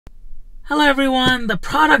Hello everyone, the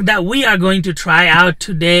product that we are going to try out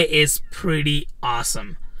today is pretty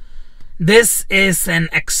awesome. This is an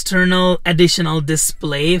external additional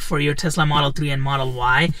display for your Tesla Model 3 and Model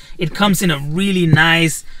Y. It comes in a really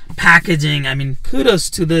nice packaging. I mean, kudos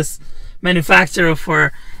to this manufacturer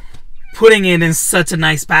for putting it in such a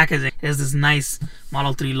nice packaging. There's this nice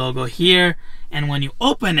Model 3 logo here, and when you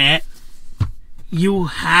open it, you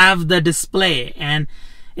have the display, and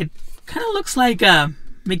it kind of looks like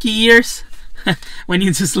Mickey ears when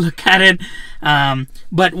you just look at it.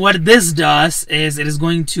 But what this does is it is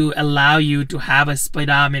going to allow you to have a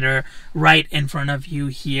speedometer right in front of you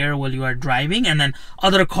here while you are driving, and then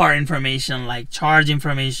other car information like charge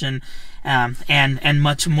information and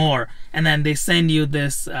much more. And then they send you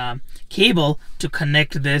this cable to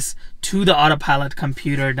connect this to the autopilot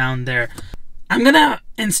computer down there. I'm gonna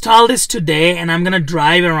install this today, and I'm gonna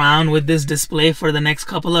drive around with this display for the next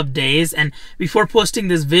couple of days, and before posting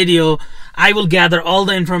this video I will gather all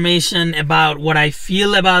the information about what I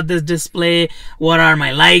feel about this display, what are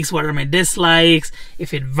my likes, what are my dislikes,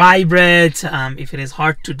 if it vibrates, if it is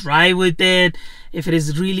hard to drive with it, if it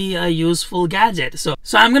is really a useful gadget. So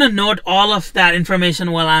I'm gonna note all of that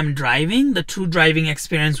information while I'm driving, the true driving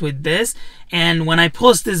experience with this, and when I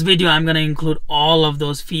post this video I'm gonna include all of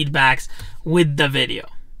those feedbacks with the video.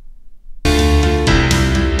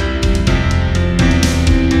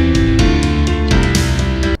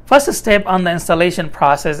 First step on the installation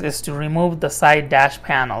process is to remove the side dash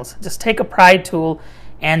panels. Just take a pry tool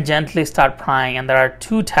and gently start prying, and there are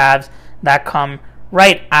two tabs that come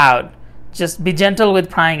right out. Just be gentle with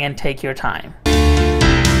prying and take your time.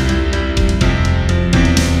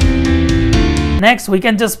 Next, we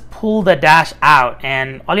can just pull the dash out,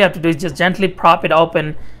 and all you have to do is just gently prop it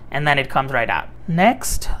open, and then it comes right out.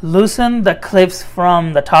 Next, loosen the clips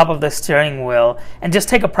from the top of the steering wheel, and just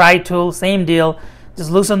take a pry tool, same deal, just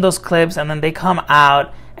loosen those clips, and then they come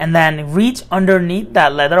out, and then reach underneath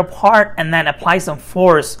that leather part and then apply some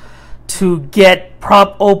force to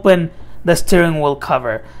prop open the steering wheel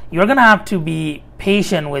cover. You're gonna have to be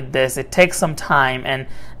patient with this. It takes some time, and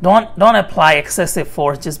don't apply excessive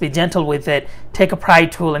force. Just be gentle with it. Take a pry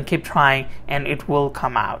tool and keep trying, and it will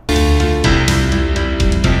come out.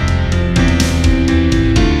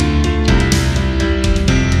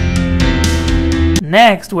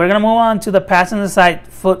 Next, we're going to move on to the passenger side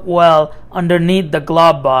footwell underneath the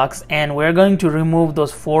glove box, and we're going to remove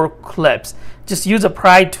those 4 clips. Just use a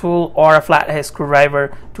pry tool or a flathead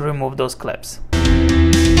screwdriver to remove those clips.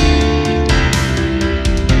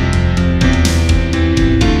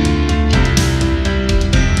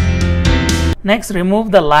 Next,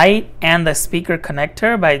 remove the light and the speaker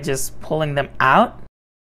connector by just pulling them out.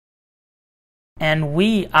 And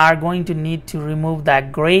we are going to need to remove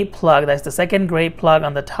that gray plug. That's the second gray plug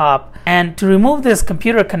on the top. And to remove this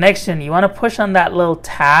computer connection, you want to push on that little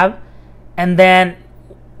tab and then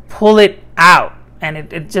pull it out, and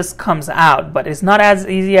it just comes out. But it's not as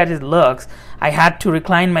easy as it looks. I had to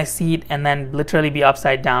recline my seat and then literally be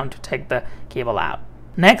upside down to take the cable out.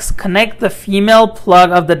 Next, connect the female plug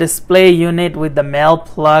of the display unit with the male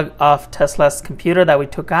plug of Tesla's computer that we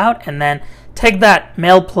took out, and then take that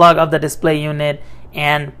male plug of the display unit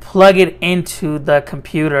and plug it into the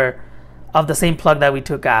computer of the same plug that we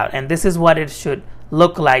took out, and this is what it should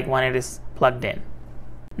look like when it is plugged in.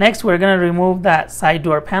 Next, we're going to remove that side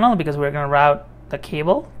door panel because we're going to route the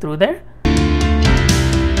cable through there.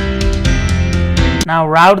 Now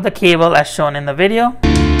route the cable as shown in the video.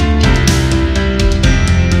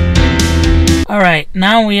 Alright,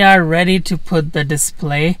 now we are ready to put the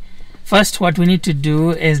display. First, what we need to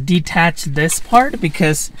do is detach this part,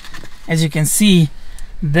 because as you can see,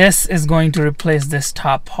 this is going to replace this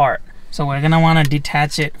top part. So we're going to want to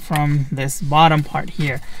detach it from this bottom part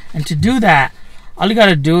here. And to do that, all you got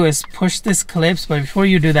to do is push this clips, but before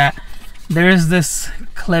you do that, there is this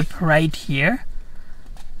clip right here,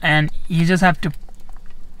 and you just have to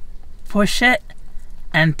push it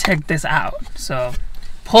and take this out. So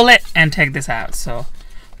pull it and take this out. So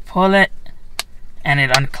pull it and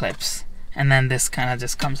it unclips, and then this kind of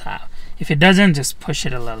just comes out. If it doesn't, just push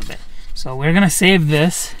it a little bit. So we're gonna save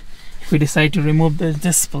this if we decide to remove the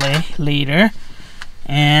display later.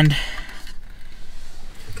 And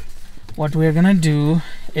what we're gonna do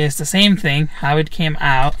is the same thing, how it came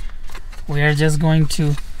out. We are just going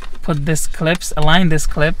to put this clips, align these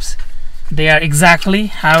clips. They are exactly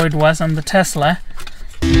how it was on the Tesla.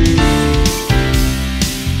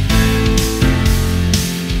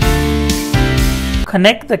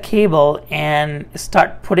 Connect the cable and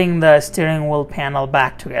start putting the steering wheel panel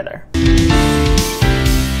back together.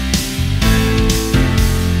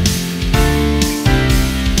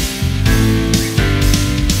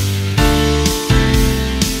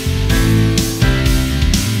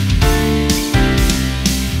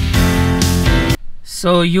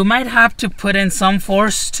 So you might have to put in some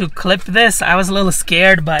force to clip this. I was a little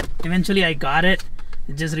scared, but eventually I got it.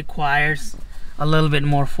 It just requires a little bit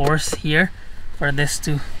more force here for this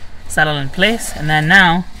to settle in place. And then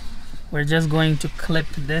now we're just going to clip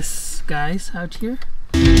this guys out here.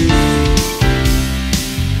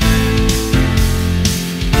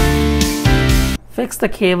 Fix the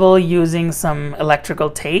cable using some electrical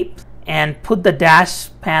tape and put the dash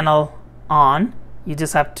panel on. You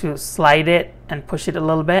just have to slide it and push it a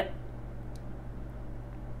little bit.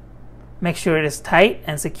 Make sure it is tight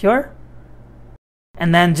and secure.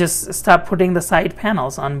 And then just start putting the side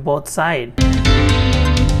panels on both sides.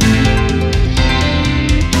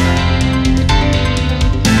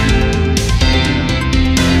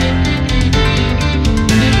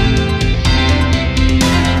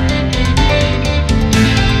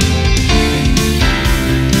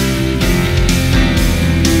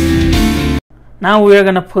 Now we are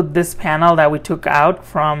going to put this panel that we took out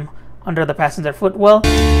from under the passenger footwell.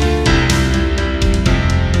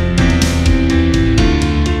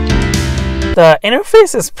 The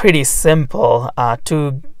interface is pretty simple.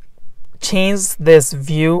 To change this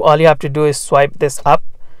view, all you have to do is swipe this up.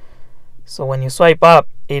 So when you swipe up,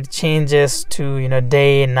 it changes to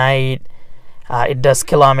day, night. It does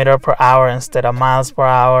kilometer per hour instead of miles per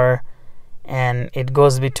hour. And it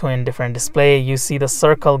goes between different display. You see the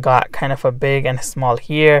circle got kind of a big and small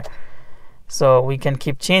here, so we can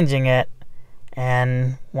keep changing it.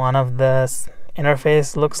 And one of the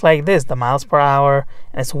interface looks like this, the miles per hour,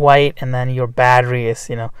 and it's white, and then your battery is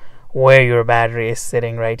where your battery is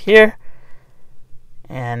sitting right here.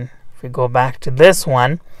 And if we go back to this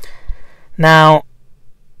one, now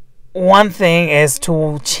one thing is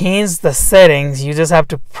to change the settings. You just have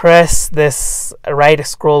to press this right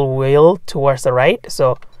scroll wheel towards the right,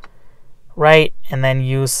 so right, and then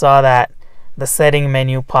you saw that the setting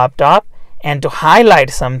menu popped up. And to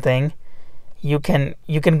highlight something, you can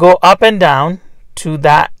go up and down to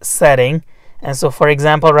that setting. And so for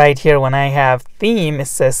example, right here when I have theme, it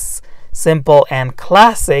says simple and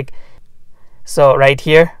classic. So right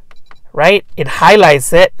here, right, it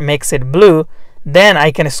highlights it, makes it blue. Then I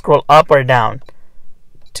can scroll up or down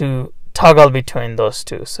to toggle between those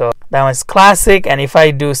two. So that one's classic, and if I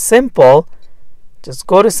do simple, just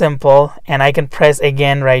go to simple, and I can press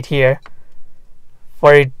again right here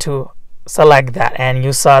for it to select that. And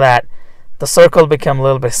you saw that the circle become a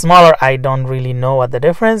little bit smaller. I don't really know what the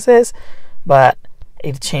difference is, but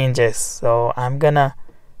it changes. So I'm gonna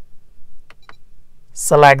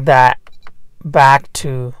select that back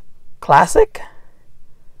to classic.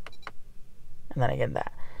 And then I get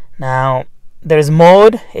that. Now there's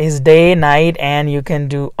mode is day, night, and you can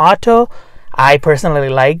do auto. I personally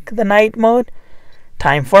like the night mode.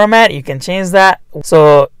 Time format, you can change that.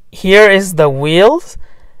 So here is the wheels.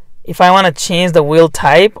 If I want to change the wheel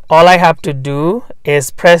type, all I have to do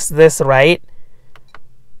is press this right,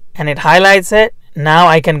 and it highlights it. Now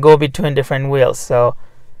I can go between different wheels. So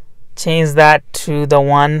change that to the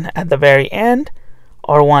one at the very end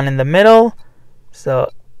or one in the middle. So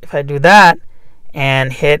if I do that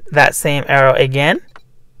and hit that same arrow again,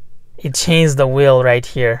 it changed the wheel right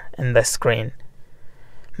here in the screen.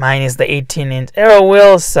 Mine is the 18-inch arrow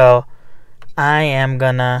wheel, so I am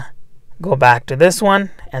gonna go back to this one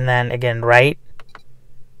and then again right,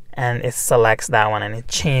 and it selects that one and it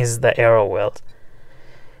changes the arrow wheels.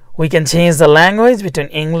 We can change the language between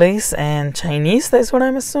English and Chinese, that's what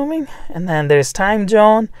I'm assuming. And then there's time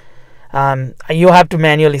zone. You have to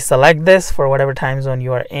manually select this for whatever time zone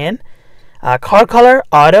you are in. Car color,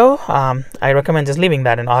 auto. I recommend just leaving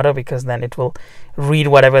that in auto, because then it will read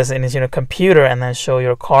whatever's in its computer and then show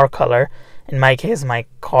your car color. In my case, my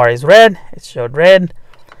car is red. It showed red.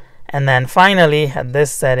 And then finally, at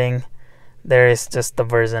this setting, there is just the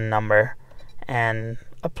version number and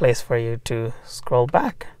a place for you to scroll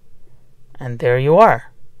back. And there you are.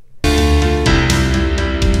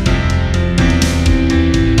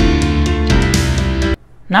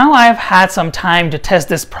 Now I've had some time to test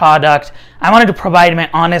this product. I wanted to provide my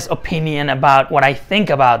honest opinion about what I think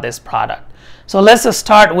about this product. So let's just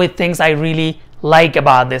start with things I really like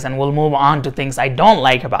about this, and we'll move on to things I don't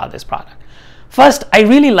like about this product. First, I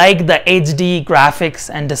really like the HD graphics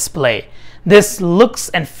and display. This looks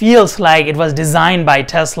and feels like it was designed by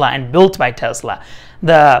Tesla and built by Tesla.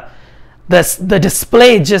 The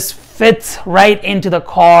display just fits right into the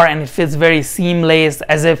car, and it fits very seamless,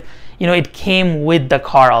 as if it came with the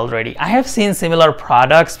car already. I have seen similar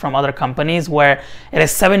products from other companies where it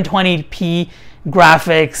is 720p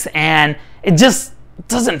graphics and it just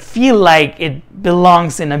doesn't feel like it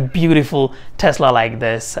belongs in a beautiful Tesla like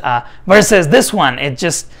this. Versus this one,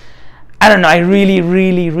 I don't know, I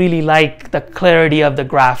really like the clarity of the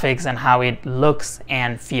graphics and how it looks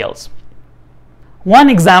and feels. One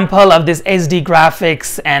example of this HD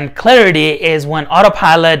graphics and clarity is when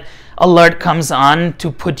autopilot alert comes on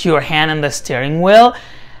to put your hand on the steering wheel.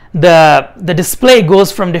 The display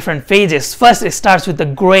goes from different phases. First it starts with the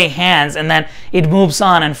gray hands, and then it moves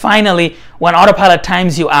on, and finally when autopilot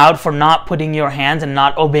times you out for not putting your hands and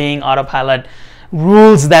not obeying autopilot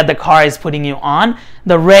rules that the car is putting you on,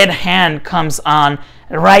 the red hand comes on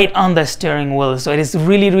right on the steering wheel. So it is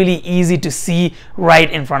really easy to see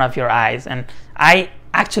right in front of your eyes, and I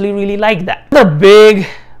actually really like that. Another big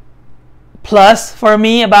plus for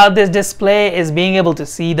me about this display is being able to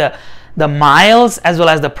see the miles as well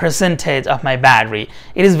as the percentage of my battery.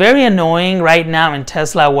 It is very annoying right now in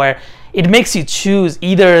Tesla where it makes you choose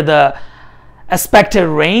either the expected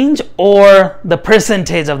range or the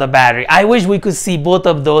percentage of the battery. I wish we could see both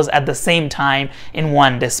of those at the same time in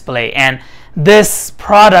one display, and this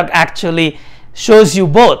product actually shows you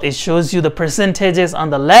both. It shows you the percentages on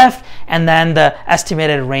the left and then the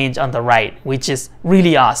estimated range on the right, which is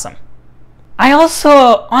really awesome. I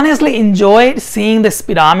also honestly enjoyed seeing the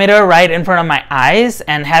speedometer right in front of my eyes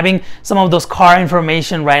and having some of those car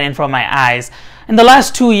information right in front of my eyes. In the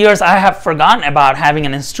last 2 years, I have forgotten about having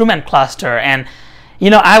an instrument cluster, and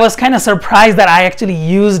I was kind of surprised that I actually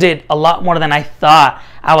used it a lot more than I thought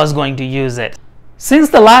I was going to use it. Since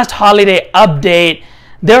the last holiday update,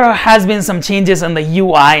 there has been some changes in the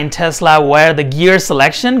UI in Tesla where the gear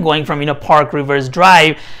selection going from park, reverse,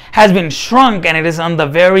 drive has been shrunk, and it is on the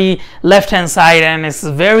very left hand side and it's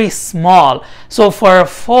very small. So for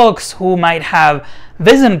folks who might have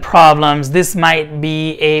vision problems, this might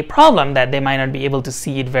be a problem that they might not be able to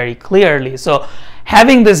see it very clearly. So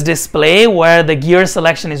having this display where the gear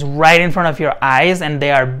selection is right in front of your eyes and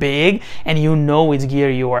they are big and you know which gear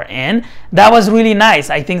you are in, that was really nice.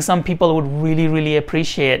 I think some people would really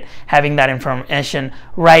appreciate having that information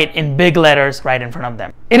right in big letters right in front of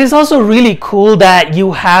them. It is also really cool that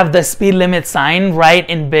you have the speed limit sign right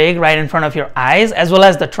in big right in front of your eyes, as well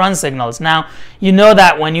as the turn signals. Now you know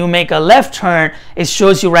that when you make a left turn, it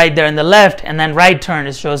shows you right there in the left, and then right turn,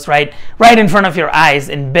 it shows right in front of your eyes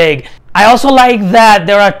in big. I also like that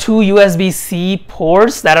there are 2 USB-C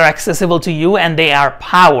ports that are accessible to you and they are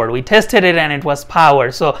powered. We tested it and it was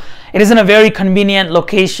powered. So it is in a very convenient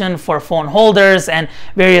location for phone holders and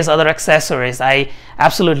various other accessories. I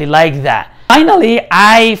absolutely like that. Finally,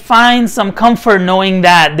 I find some comfort knowing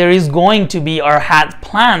that there is going to be or had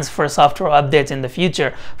plans for software updates in the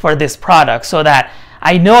future for this product, so that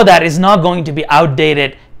I know that it's not going to be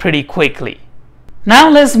outdated pretty quickly. Now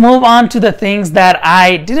let's move on to the things that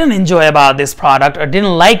I didn't enjoy about this product or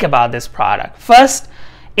didn't like about this product. First,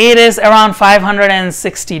 it is around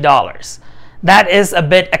 $560. That is a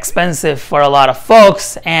bit expensive for a lot of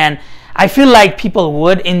folks, and I feel like people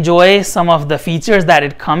would enjoy some of the features that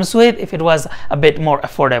it comes with if it was a bit more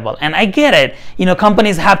affordable. And I get it,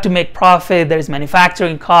 companies have to make profit, there's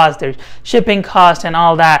manufacturing cost, there's shipping cost and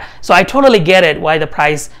all that. So I totally get it why the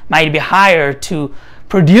price might be higher to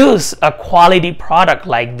produce a quality product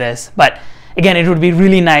like this, but again, it would be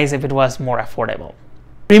really nice if it was more affordable.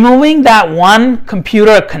 Removing that one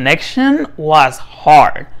computer connection was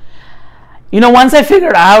hard. Once I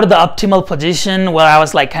figured out the optimal position where I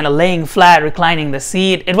was like kind of laying flat, reclining the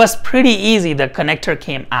seat, it was pretty easy. The connector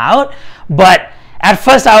came out, but at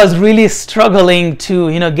first I was really struggling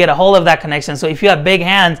to get a hold of that connection. So if you have big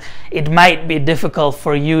hands, it might be difficult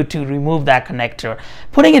for you to remove that connector.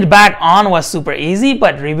 Putting it back on was super easy,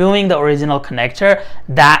 but removing the original connector,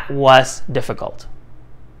 that was difficult.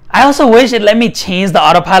 I also wish it let me change the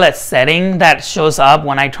autopilot setting that shows up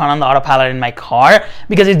when I turn on the autopilot in my car,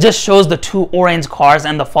 because it just shows the 2 orange cars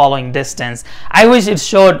and the following distance. I wish it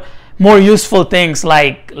showed more useful things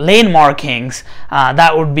like lane markings.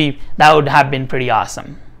 That would have been pretty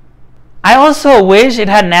awesome. I also wish it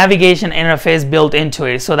had navigation interface built into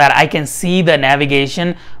it so that I can see the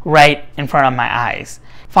navigation right in front of my eyes.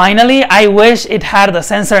 Finally, I wish it had the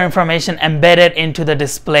sensor information embedded into the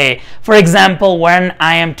display. For example, when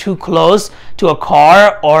I am too close to a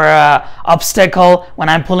car or an obstacle when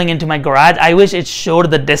I'm pulling into my garage, I wish it showed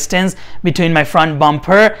the distance between my front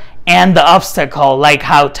bumper and the obstacle like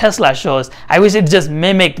how Tesla shows. I wish it just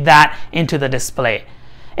mimicked that into the display.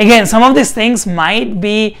 Again, some of these things might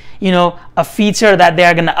be, a feature that they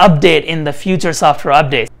are going to update in the future software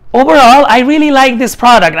updates. Overall, I really like this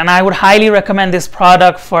product, and I would highly recommend this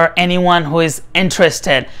product for anyone who is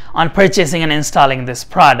interested on purchasing and installing this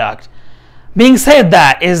product. Being said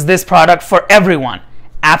that, is this product for everyone?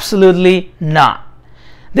 Absolutely not.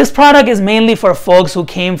 This product is mainly for folks who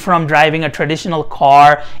came from driving a traditional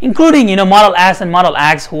car, including Model S and Model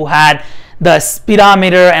X, who had the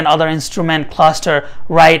speedometer and other instrument cluster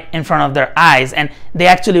right in front of their eyes, and they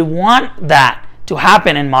actually want that to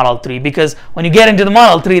happen in Model 3, because when you get into the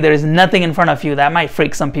Model 3, there is nothing in front of you. That might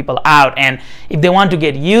freak some people out, and if they want to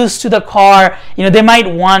get used to the car, they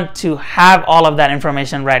might want to have all of that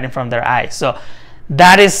information right in front of their eyes. So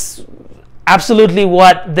that is absolutely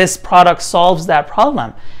what this product solves. That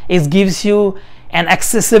problem. It gives you an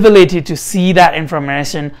accessibility to see that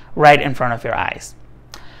information right in front of your eyes.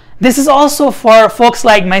 This is also for folks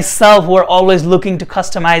like myself who are always looking to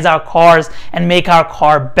customize our cars and make our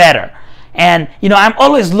car better. And I'm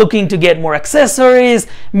always looking to get more accessories,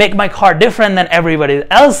 make my car different than everybody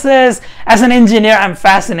else's. As an engineer, I'm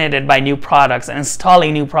fascinated by new products and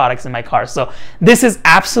installing new products in my car. So this is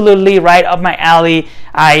absolutely right up my alley.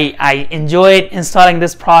 I enjoyed installing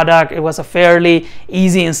this product. It was a fairly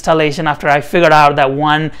easy installation after I figured out that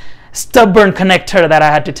one stubborn connector that I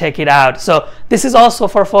had to take it out. So this is also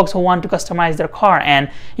for folks who want to customize their car. And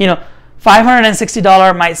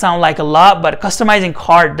 $560 might sound like a lot, but customizing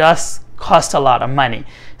car does cost a lot of money.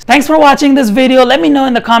 Thanks for watching this video. Let me know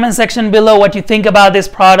in the comment section below what you think about this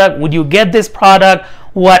product. Would you get this product?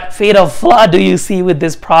 What fatal flaw do you see with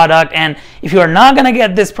this product? And if you are not going to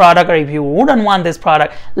get this product, or if you wouldn't want this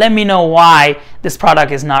product, let me know why this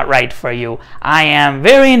product is not right for you. I am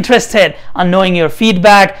very interested on knowing your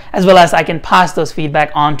feedback, as well as I can pass those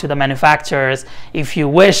feedback on to the manufacturers if you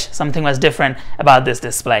wish something was different about this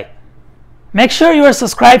display. Make sure you are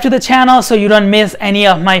subscribed to the channel so you don't miss any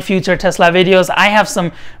of my future Tesla videos. I have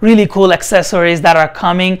some really cool accessories that are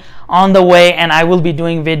coming on the way, and I will be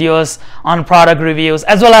doing videos on product reviews,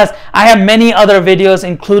 as well as I have many other videos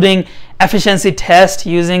including efficiency test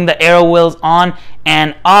using the aero wheels on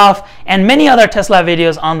and off, and many other Tesla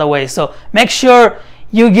videos on the way. So make sure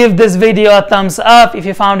you give this video a thumbs up if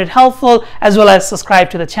you found it helpful, as well as subscribe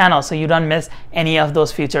to the channel so you don't miss any of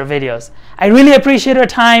those future videos. I really appreciate your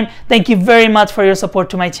time. Thank you very much for your support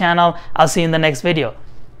to my channel. I'll see you in the next video.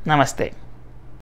 Namaste.